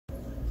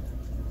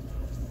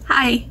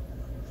Hi.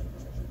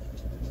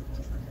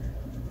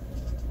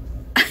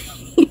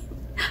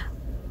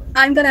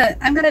 I'm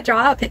gonna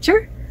draw a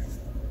picture,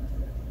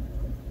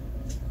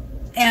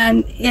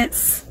 and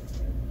it's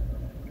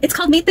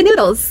called Meet the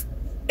Noodles.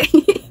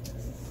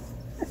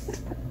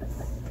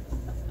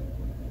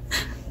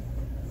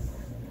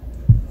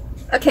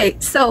 Okay,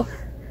 so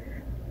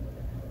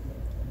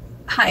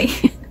hi.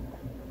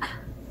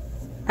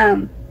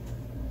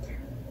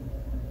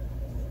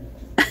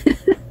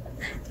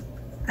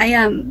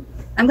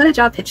 I'm gonna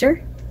draw a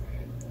picture,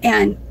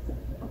 and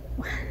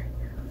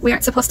we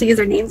aren't supposed to use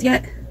our names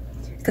yet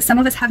because some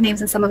of us have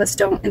names and some of us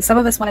don't, and some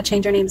of us want to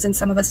change our names and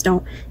some of us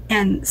don't.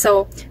 And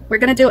so we're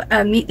gonna do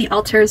a Meet the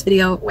Alters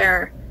video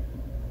where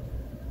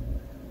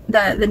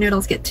the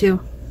noodles get to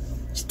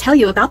tell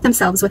you about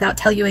themselves without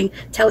telling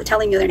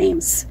you their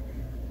names.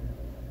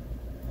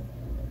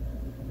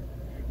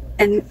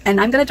 And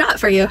I'm gonna draw it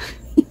for you.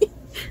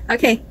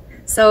 Okay,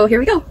 so here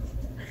we go.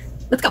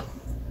 Let's go.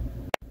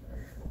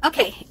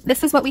 Okay,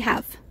 this is what we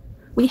have.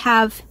 We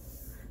have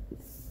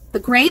the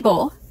gray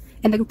bowl,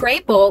 and the gray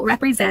bowl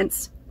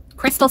represents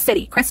Crystal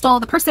City. Crystal,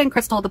 the person;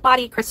 Crystal, the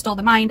body; Crystal,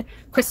 the mind;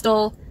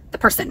 Crystal, the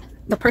person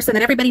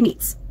that everybody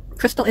needs.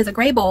 Crystal is a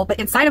gray bowl, but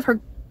inside of her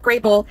gray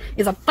bowl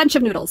is a bunch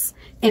of noodles.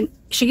 And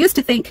she used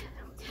to think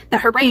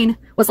that her brain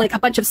was like a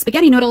bunch of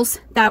spaghetti noodles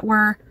that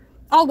were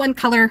all one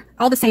color,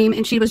 all the same,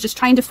 and she was just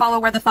trying to follow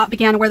where the thought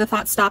began and where the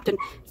thought stopped, and,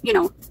 you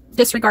know,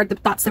 disregard the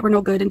thoughts that were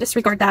no good and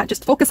disregard that,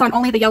 just focus on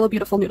only the yellow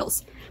beautiful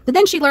noodles. But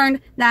then she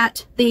learned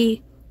that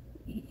the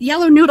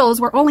yellow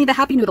noodles were only the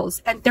happy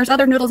noodles, and there's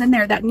other noodles in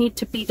there that need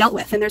to be dealt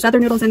with, and there's other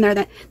noodles in there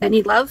that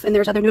need love, and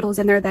there's other noodles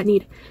in there that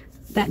need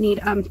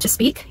to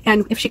speak.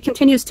 And if she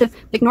continues to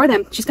ignore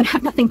them, she's gonna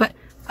have nothing but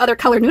other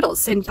color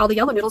noodles, and all the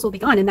yellow noodles will be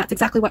gone. And that's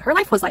exactly what her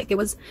life was like. There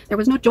was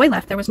no joy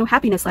left, there was no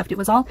happiness left. It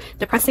was all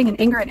depressing and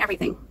anger and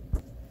everything.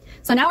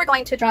 So now we're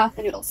going to draw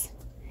the noodles,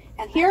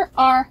 and here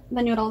are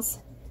the noodles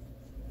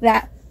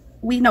that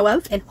we know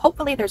of, and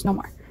hopefully there's no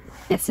more.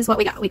 This is what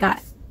we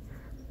got.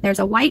 There's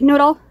a white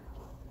noodle,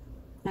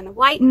 and the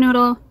white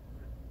noodle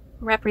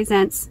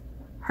represents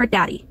her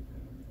daddy.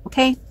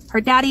 Okay,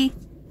 her daddy.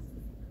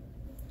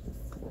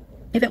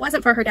 If it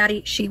wasn't for her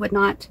daddy, she would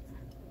not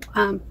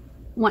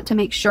want to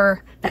make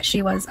sure that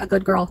she was a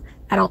good girl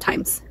at all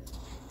times.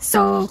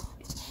 So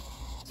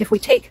if we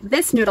take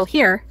this noodle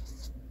here,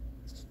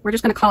 we're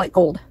just going to call it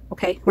gold.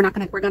 Okay, we're not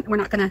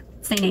gonna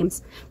say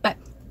names, but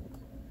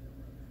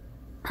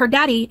her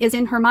daddy is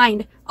in her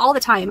mind all the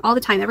time,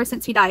 ever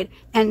since he died.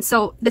 And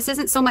so this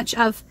isn't so much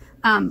of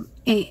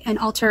an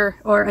alter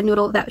or a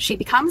noodle that she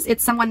becomes.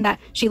 It's someone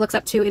that she looks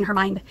up to in her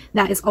mind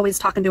that is always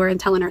talking to her and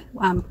telling her,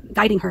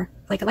 guiding her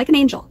like an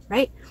angel,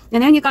 right?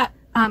 And then you got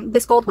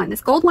this gold one. This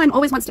gold one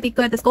always wants to be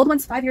good. This gold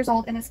one's 5 years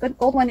old, and this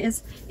gold one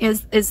is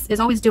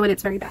always doing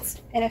its very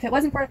best. And if it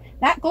wasn't for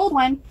that gold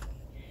one,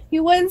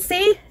 you wouldn't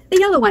see the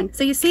yellow one.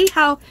 So you see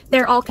how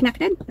they're all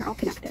connected? They're all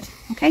connected.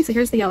 Okay, so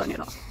here's the yellow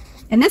noodle.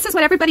 And this is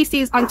what everybody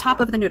sees on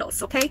top of the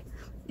noodles, okay?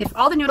 If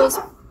all the noodles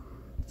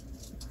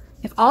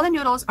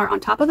are on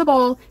top of the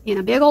bowl in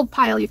a big old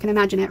pile, you can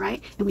imagine it,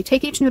 right? And we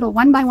take each noodle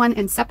one by one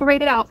and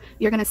separate it out,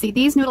 you're gonna see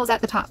these noodles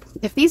at the top.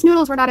 If these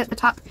noodles were not at the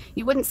top,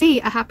 you wouldn't see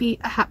a happy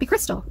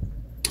crystal.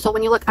 So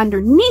when you look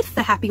underneath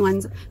the happy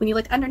ones, when you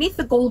look underneath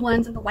the gold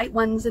ones and the white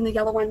ones and the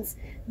yellow ones,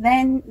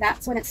 then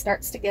that's when it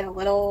starts to get a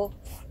little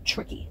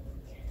tricky.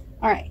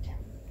 All right,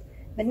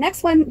 the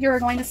next one you're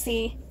going to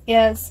see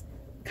is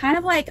kind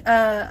of like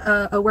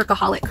a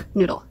workaholic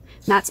noodle.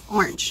 And that's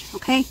orange,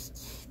 okay?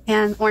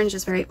 And orange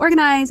is very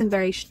organized and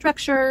very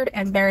structured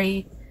and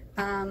very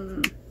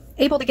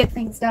able to get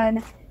things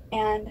done.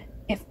 And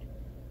if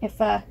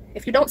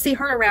you don't see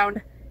her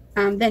around,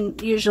 then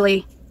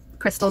usually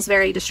Crystal's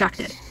very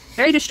distracted,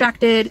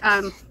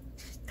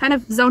 kind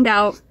of zoned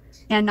out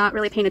and not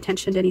really paying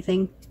attention to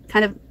anything,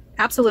 kind of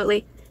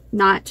absolutely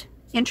not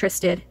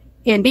interested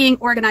in being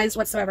organized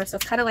whatsoever. So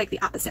it's kind of like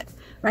the opposite,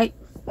 right,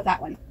 of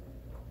that one.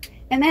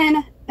 And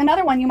then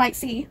another one you might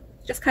see,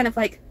 just kind of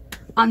like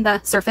on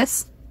the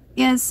surface,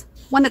 is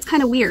one that's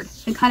kind of weird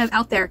and kind of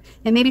out there,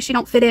 and maybe she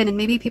don't fit in, and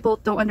maybe people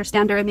don't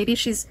understand her, and maybe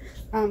she's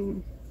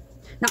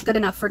not good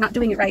enough or not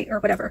doing it right or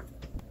whatever.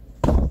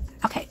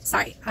 Okay,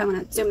 sorry, I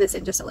want to zoom this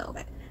in just a little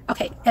bit.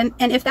 Okay, and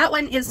if that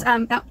one is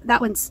that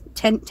one's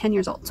 10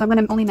 years old, so I'm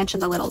going to only mention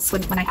the littles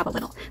when I have a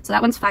little. So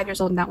that one's 5 years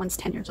old and that one's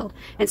 10 years old.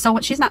 And so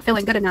when she's not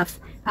feeling good enough,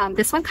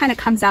 this one kind of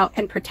comes out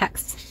and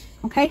protects.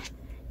 Okay,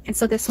 and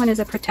so this one is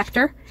a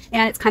protector,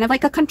 and it's kind of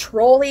like a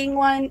controlling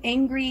one,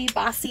 angry,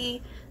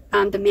 bossy,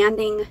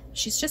 demanding.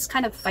 She's just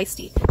kind of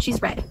feisty.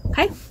 She's red.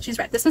 Okay, she's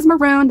red. This is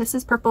maroon, this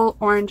is purple,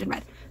 orange, and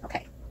red.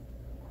 Okay,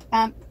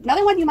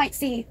 another one you might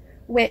see,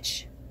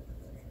 which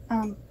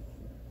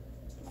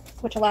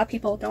a lot of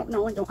people don't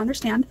know and don't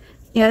understand,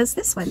 is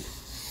this one.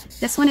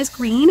 This one is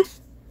green.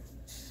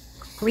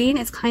 Green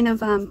is kind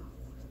of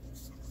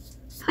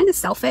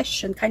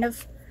selfish and kind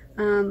of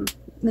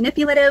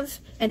manipulative,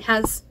 and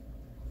has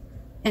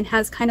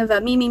kind of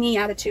a me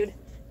attitude,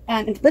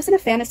 and lives in a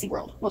fantasy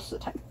world most of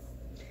the time.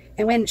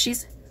 And when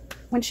she's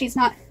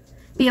not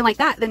being like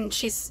that, then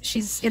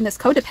she's in this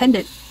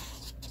codependent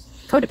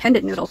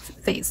codependent noodle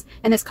phase.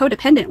 And this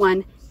codependent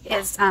one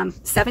is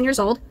 7 years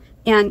old,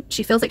 and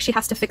she feels like she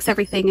has to fix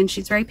everything, and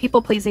she's very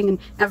people pleasing and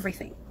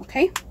everything.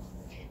 Okay.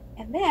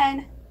 And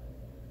then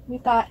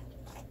we've got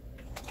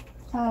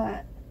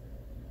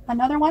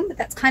another one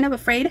that's kind of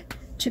afraid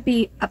to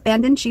be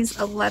abandoned. She's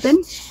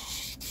 11,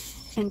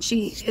 and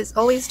she is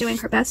always doing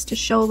her best to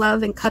show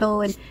love and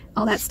cuddle and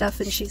all that stuff,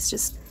 and she's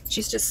just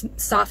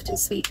soft and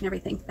sweet and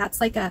everything. That's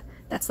like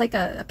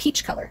a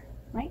peach color,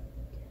 right?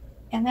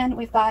 And then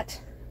we've got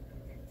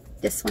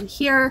this one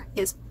here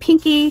is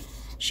Pinky.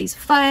 She's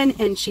fun,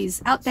 and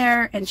she's out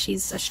there, and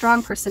she's a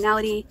strong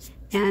personality,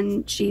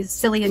 and she's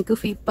silly and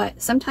goofy,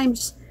 but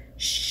sometimes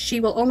she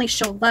will only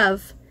show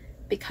love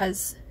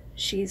because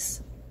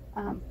she's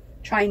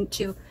trying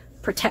to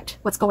protect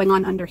what's going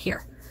on under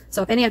here.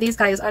 So if any of these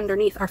guys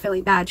underneath are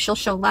feeling bad, she'll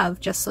show love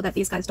just so that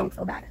these guys don't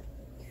feel bad.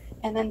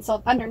 And then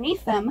so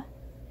underneath them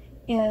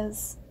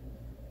is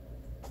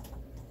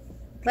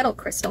Little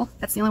Crystal.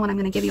 That's the only one I'm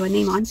going to give you a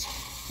name on.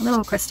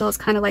 Little Crystal is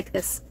kind of like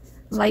this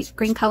light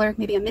green color,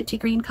 maybe a minty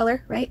green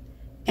color, right?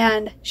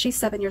 And she's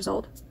 7 years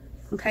old.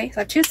 Okay, so I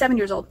have two 7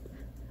 years old.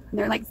 And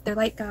they're like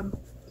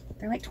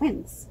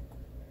twins.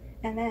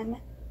 And then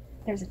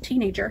there's a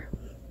teenager,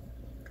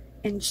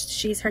 and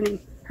she's her name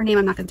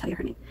I'm not going to tell you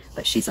her name,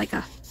 but she's like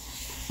a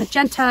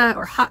magenta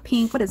or hot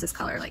pink. What is this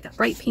color? Like a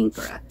bright pink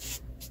or a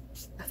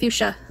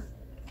fuchsia.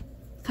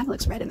 Kind of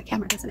looks red in the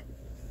camera, doesn't it?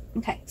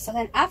 Okay, so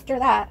then after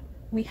that,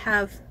 we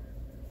have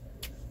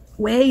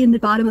way in the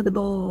bottom of the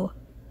bowl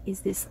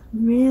is this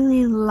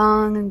really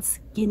long and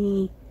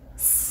skinny,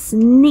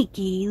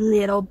 sneaky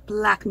little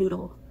black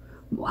noodle.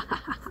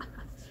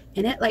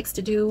 And it likes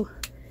to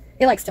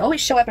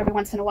always show up every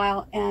once in a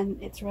while,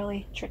 and it's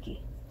really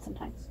tricky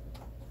sometimes.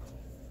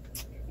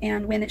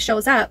 And when it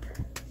shows up,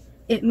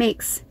 it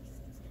makes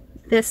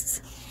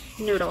this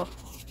noodle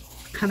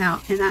come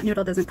out, and that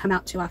noodle doesn't come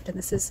out too often.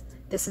 This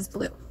is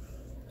blue.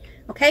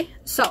 Okay,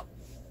 so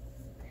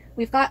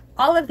we've got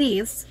all of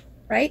these,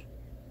 right?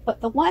 But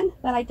the one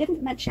that I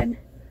didn't mention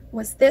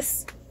was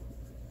this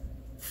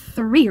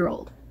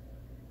 3-year-old.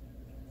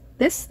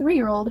 This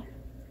 3-year-old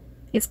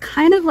is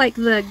kind of like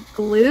the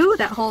glue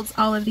that holds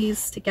all of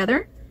these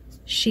together.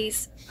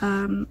 She's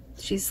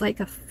like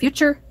a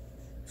future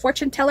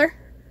fortune teller,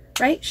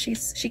 right? She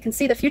can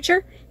see the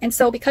future, and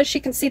so because she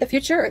can see the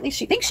future, or at least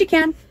she thinks she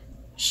can,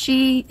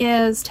 she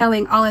is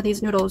telling all of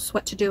these noodles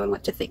what to do and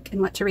what to think and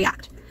what to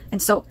react.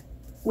 And so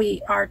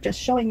we are just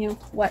showing you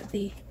what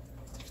the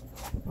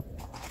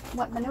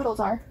noodles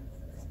are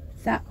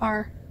that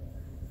our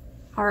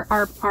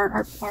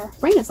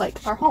brain is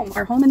like, our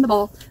home in the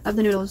bowl of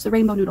the noodles, the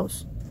rainbow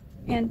noodles.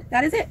 And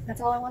that is it. That's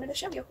all I wanted to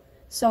show you.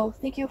 So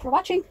thank you for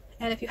watching,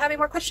 and if you have any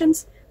more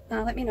questions,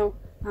 let me know.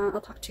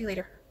 I'll talk to you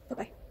later.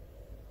 Bye-bye.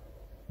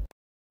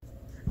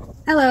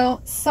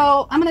 Hello.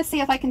 So I'm going to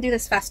see if I can do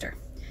this faster,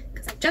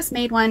 because I just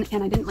made one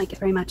and I didn't like it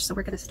very much. So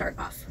we're going to start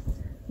off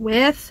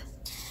with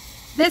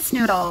this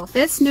noodle.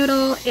 This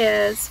noodle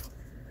is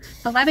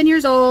 11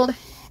 years old,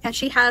 and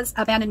she has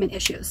abandonment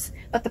issues.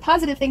 But the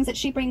positive things that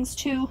she brings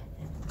to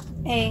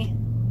a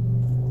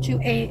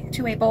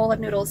bowl of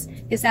noodles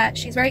is that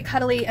she's very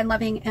cuddly and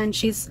loving, and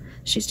she's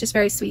just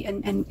very sweet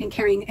and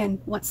caring, and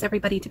wants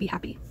everybody to be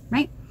happy,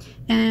 right?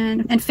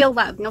 And feel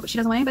loved. No, but she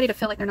doesn't want anybody to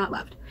feel like they're not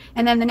loved.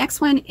 And then the next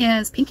one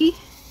is Pinky.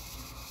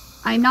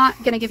 I'm not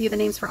going to give you the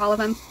names for all of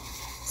them,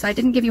 so I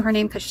didn't give you her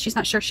name because she's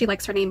not sure she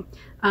likes her name.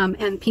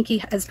 And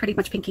Pinky is pretty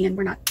much Pinky, and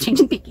we're not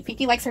changing Pinky.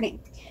 Pinky likes her name.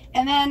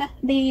 And then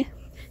the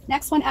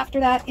next one after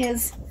that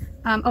is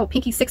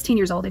Pinky's 16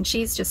 years old, and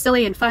she's just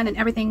silly and fun and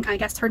everything. I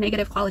guess her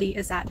negative quality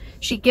is that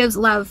she gives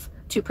love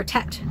to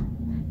protect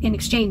in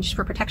exchange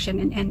for protection,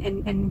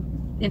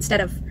 and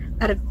instead of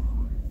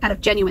out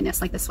of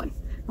genuineness, like this one.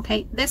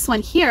 Okay, this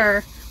one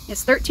here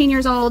is 13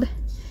 years old,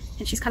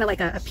 and she's kind of like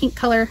a pink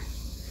color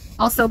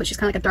also, but she's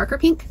kind of like a darker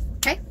pink.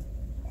 Okay,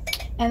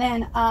 and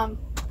then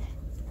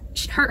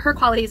her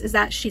qualities is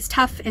that she's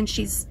tough, and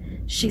she's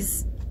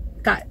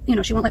got, you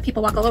know, she won't let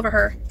people walk all over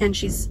her, and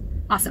she's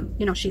awesome,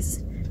 you know.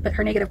 But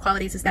her negative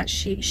qualities is that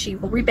she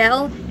will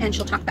rebel, and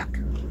she'll talk back.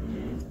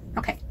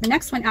 Okay, the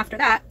next one after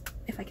that,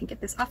 if I can get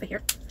this off of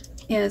here,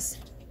 is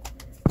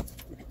a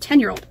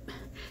 10-year-old.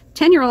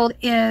 10-year-old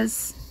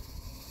is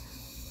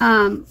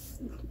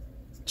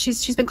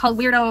she's been called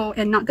weirdo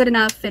and not good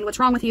enough and what's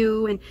wrong with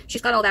you, and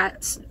she's got all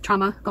that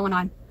trauma going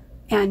on,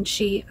 and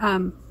she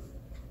has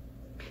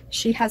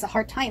a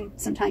hard time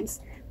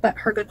sometimes. But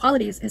her good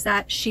qualities is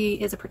that she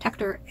is a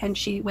protector, and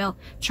she will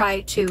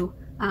try to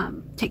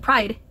take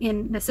pride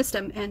in the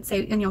system and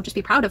say, and, you know, just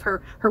be proud of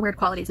her weird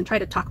qualities, and try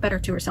to talk better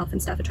to herself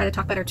and stuff, and try to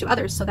talk better to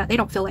others so that they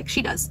don't feel like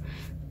she does.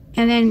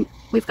 And then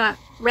we've got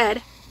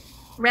Red.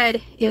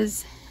 Red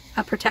is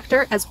a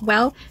protector as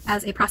well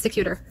as a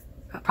prosecutor.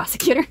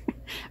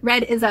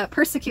 Red is a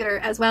persecutor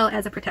as well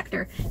as a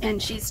protector,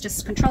 and she's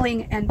just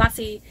controlling and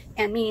bossy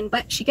and mean,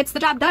 but she gets the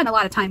job done a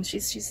lot of times.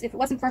 She's if it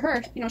wasn't for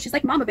her, you know, she's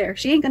like Mama Bear.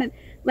 She ain't gonna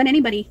let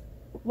anybody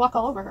walk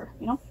all over her,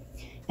 you know.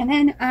 And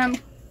then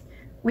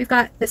we've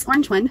got this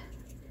orange one,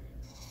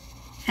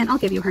 and I'll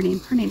give you her name.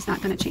 Her name's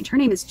not gonna change. Her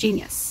name is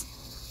Genius.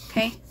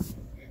 Okay,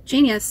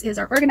 Genius is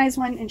our organized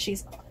one, and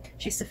she's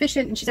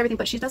sufficient and she's everything,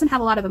 but she doesn't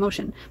have a lot of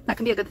emotion. That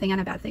can be a good thing and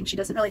a bad thing. She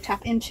doesn't really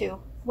tap into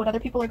what other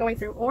people are going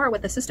through or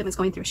what the system is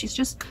going through. She's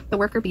just the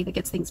worker bee that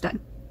gets things done.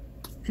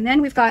 And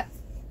then we've got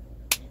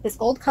this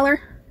gold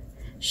color.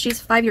 She's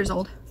 5 years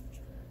old.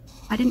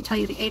 I didn't tell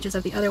you the ages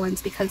of the other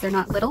ones because they're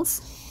not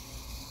littles.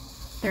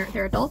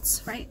 They're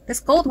adults, right? This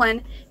gold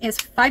one is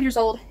 5 years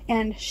old,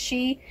 and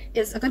she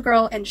is a good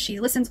girl, and she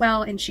listens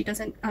well, and she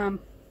doesn't,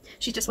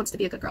 she just wants to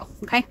be a good girl,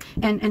 okay?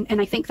 And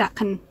I think that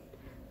can,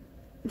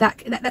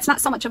 that's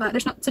not so much of a,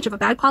 there's not such of a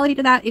bad quality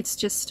to that. It's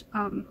just,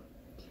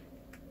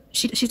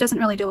 she doesn't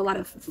really do a lot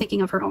of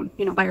thinking of her own,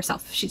 you know, by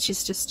herself. She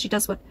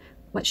does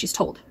what she's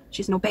told.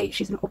 She's an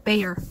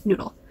obeyer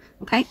noodle,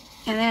 okay?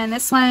 And then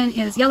this one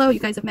is yellow. You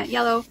guys have met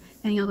yellow,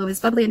 and yellow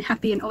is bubbly and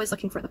happy and always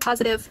looking for the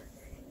positive.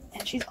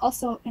 And she's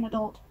also an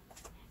adult.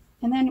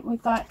 And then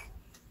we've got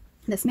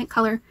this mint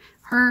color.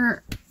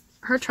 Her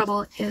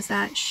trouble is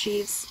that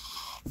she's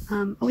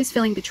always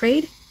feeling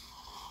betrayed,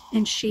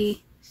 and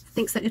she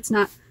thinks that it's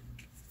not,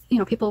 you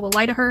know, people will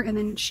lie to her, and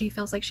then she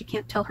feels like she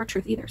can't tell her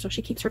truth either. So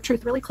she keeps her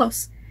truth really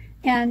close,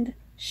 and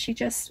she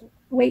just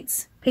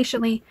waits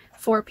patiently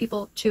for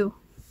people to,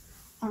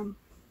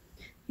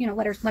 you know,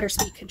 let her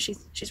speak. And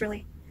she's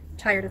really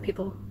tired of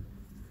people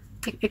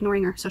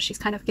ignoring her, so she's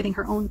kind of getting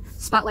her own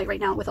spotlight right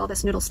now with all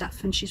this noodle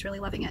stuff, and she's really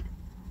loving it.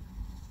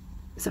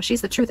 So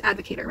she's the truth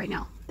advocator right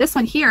now. This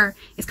one here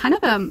is kind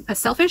of a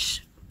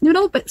selfish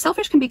noodle, but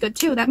selfish can be good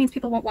too. That means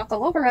people won't walk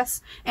all over us,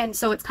 and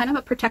so it's kind of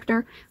a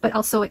protector, but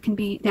also it can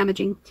be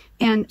damaging.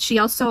 And she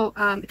also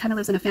kind of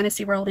lives in a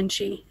fantasy world, and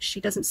she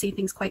doesn't see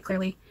things quite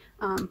clearly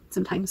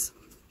sometimes.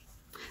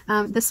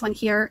 This one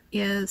here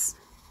is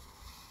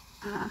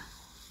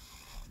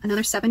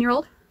another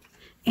 7-year-old,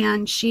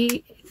 and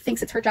she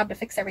thinks it's her job to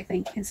fix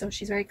everything, and so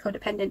she's very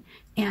codependent.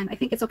 And I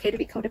think it's okay to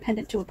be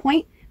codependent to a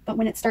point, but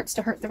when it starts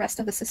to hurt the rest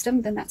of the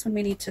system, then that's when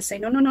we need to say,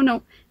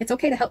 no, it's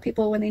okay to help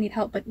people when they need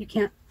help, but you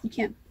can't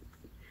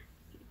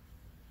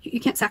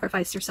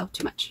sacrifice yourself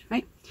too much,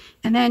 right?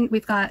 And then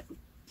we've got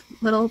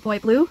little boy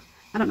blue.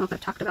 I don't know if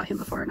I've talked about him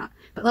before or not,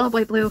 but little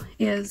boy blue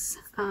is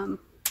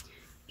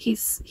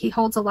he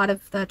holds a lot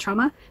of the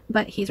trauma,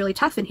 but he's really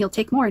tough, and he'll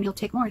take more, and he'll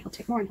take more, and he'll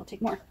take more, and he'll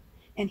take more,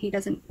 and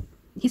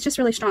he's just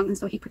really strong, and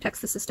so he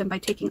protects the system by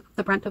taking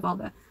the brunt of all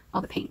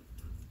the pain.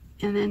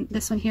 And then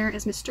this one here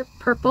is Mr.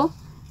 Purple.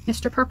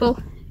 Mr. Purple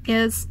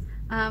is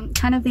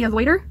kind of the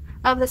avoider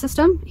of the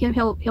system.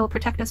 He'll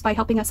protect us by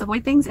helping us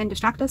avoid things and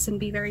distract us and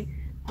be very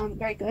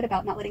good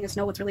about not letting us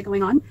know what's really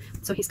going on.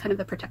 So he's kind of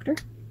the protector.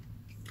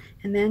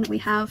 And then we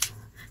have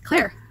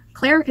Claire.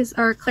 Claire is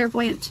our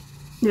clairvoyant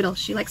noodle.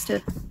 She likes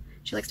to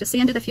see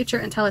into the future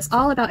and tell us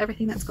all about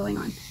everything that's going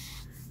on.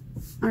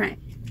 All right.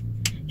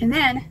 And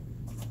then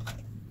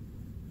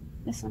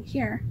this one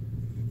here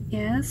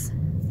is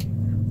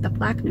the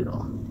black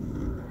noodle.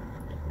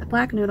 The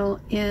black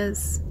noodle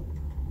is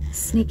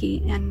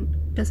sneaky and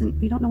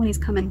we don't know when he's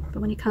coming,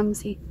 but when he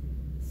comes,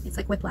 it's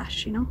like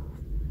whiplash, you know?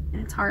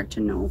 And it's hard to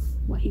know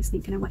what he's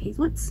thinking and what he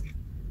wants.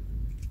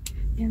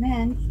 And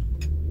then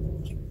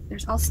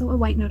there's also a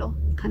white noodle,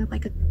 kind of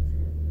like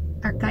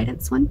our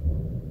guidance one.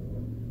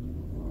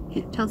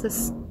 It tells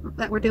us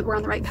that we're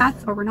on the right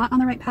path, or we're not on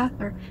the right path,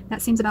 or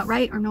that seems about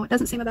right, or no, it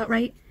doesn't seem about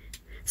right.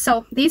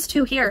 So these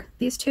two here,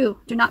 these two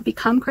do not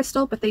become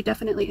crystal, but they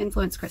definitely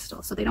influence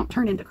crystal. So they don't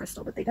turn into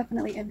crystal, but they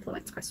definitely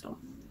influence crystal.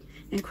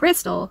 And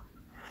crystal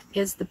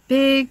is the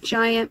big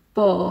giant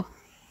bowl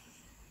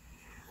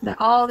that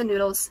all the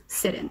noodles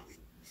sit in.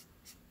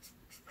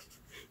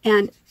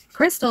 And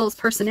crystal's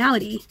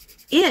personality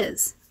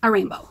is a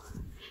rainbow.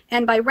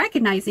 And by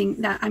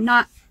recognizing that I'm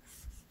not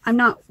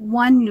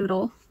one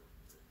noodle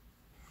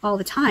all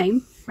the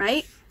time,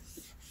 right?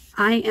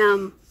 I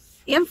am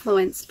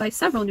influenced by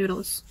several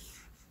noodles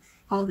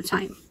all the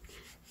time.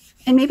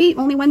 And maybe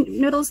only one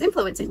noodle's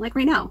influencing, like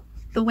right now.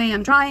 The way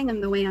I'm drawing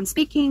and the way I'm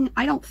speaking,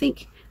 I don't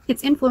think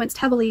it's influenced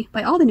heavily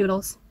by all the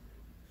noodles.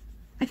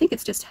 I think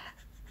it's just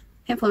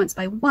influenced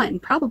by one,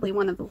 probably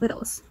one of the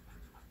littles,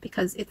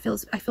 because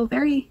I feel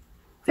very,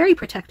 very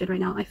protected right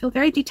now. I feel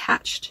very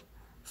detached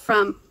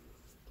from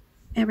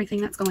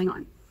everything that's going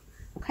on.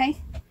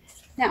 Okay?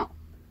 Now,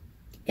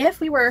 if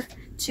we were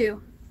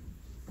to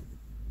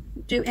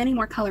do any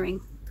more coloring,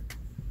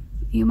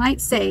 you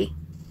might say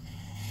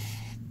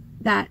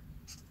that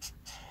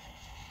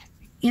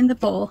in the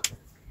bowl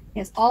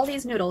is all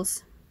these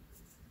noodles,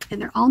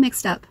 and they're all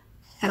mixed up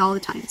at all the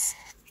times.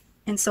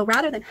 And so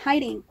rather than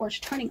hiding or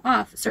turning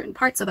off certain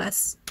parts of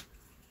us,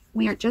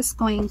 we are just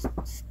going,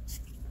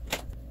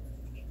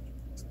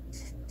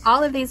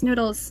 all of these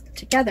noodles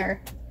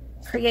together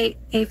create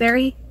a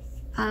very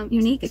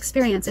unique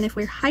experience. And if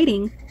we're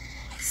hiding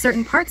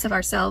certain parts of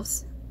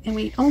ourselves and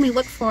we only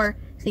look for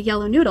the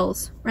yellow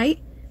noodles, right,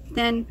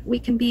 then we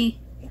can be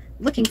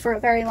looking for a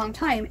very long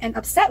time and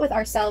upset with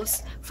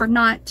ourselves for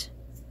not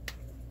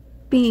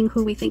being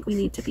who we think we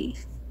need to be.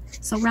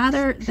 So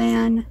rather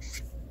than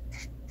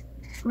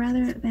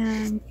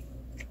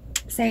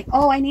say,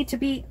 oh, I need to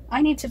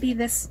be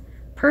this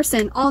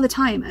person all the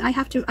time. I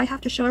have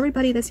to show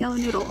everybody this yellow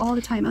noodle all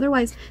the time.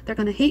 Otherwise, they're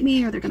going to hate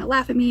me, or they're going to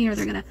laugh at me, or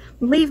they're going to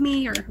leave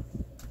me, or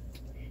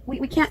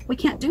we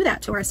can't do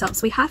that to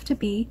ourselves. We have to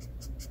be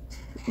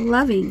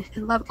loving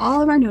and love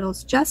all of our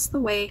noodles just the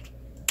way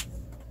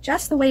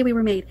we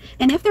were made.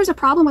 And if there's a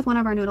problem with one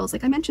of our noodles,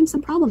 like I mentioned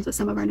some problems with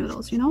some of our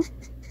noodles, you know,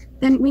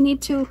 then we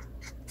need to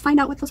find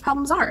out what those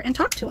problems are and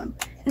talk to them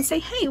and say,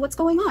 hey, what's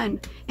going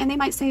on? And they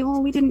might say, oh,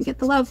 we didn't get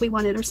the love we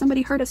wanted, or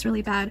somebody hurt us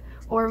really bad,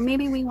 or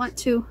maybe we want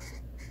to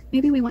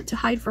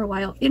hide for a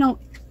while. You know,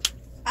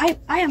 I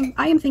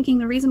am thinking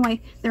the reason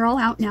why they're all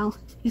out now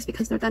is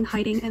because they're done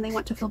hiding and they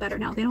want to feel better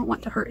now. They don't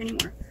want to hurt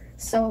anymore.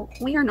 So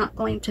we are not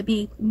going to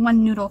be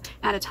one noodle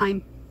at a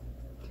time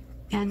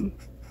and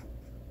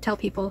tell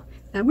people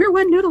that we're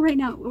one noodle right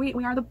now. We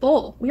are the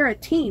bowl. We are a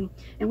team,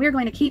 and we are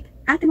going to keep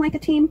acting like a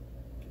team,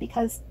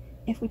 because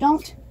if we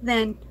don't,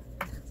 then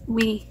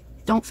we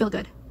don't feel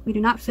good. We do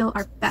not feel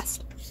our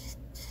best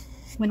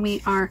when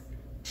we are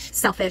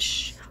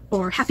selfish,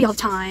 or happy all the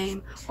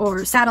time,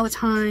 or sad all the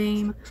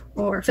time,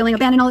 or feeling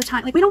abandoned all the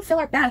time. Like, we don't feel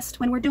our best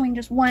when we're doing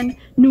just one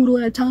noodle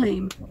at a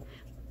time.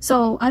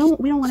 So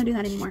we don't want to do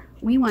that anymore.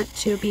 We want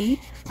to be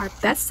our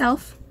best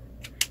self,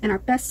 and our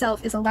best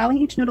self is allowing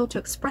each noodle to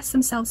express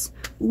themselves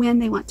when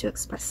they want to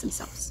express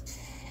themselves.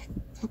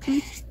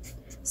 Okay?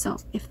 So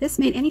if this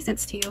made any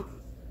sense to you,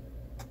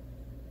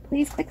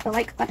 please click the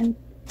like button.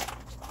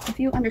 If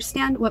you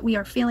understand what we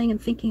are feeling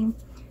and thinking,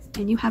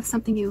 and you have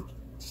something you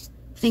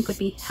think would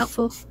be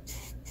helpful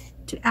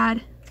to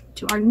add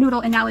to our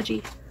noodle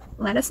analogy,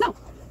 let us know.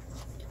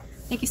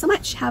 Thank you so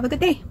much. Have a good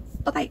day.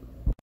 Bye-bye.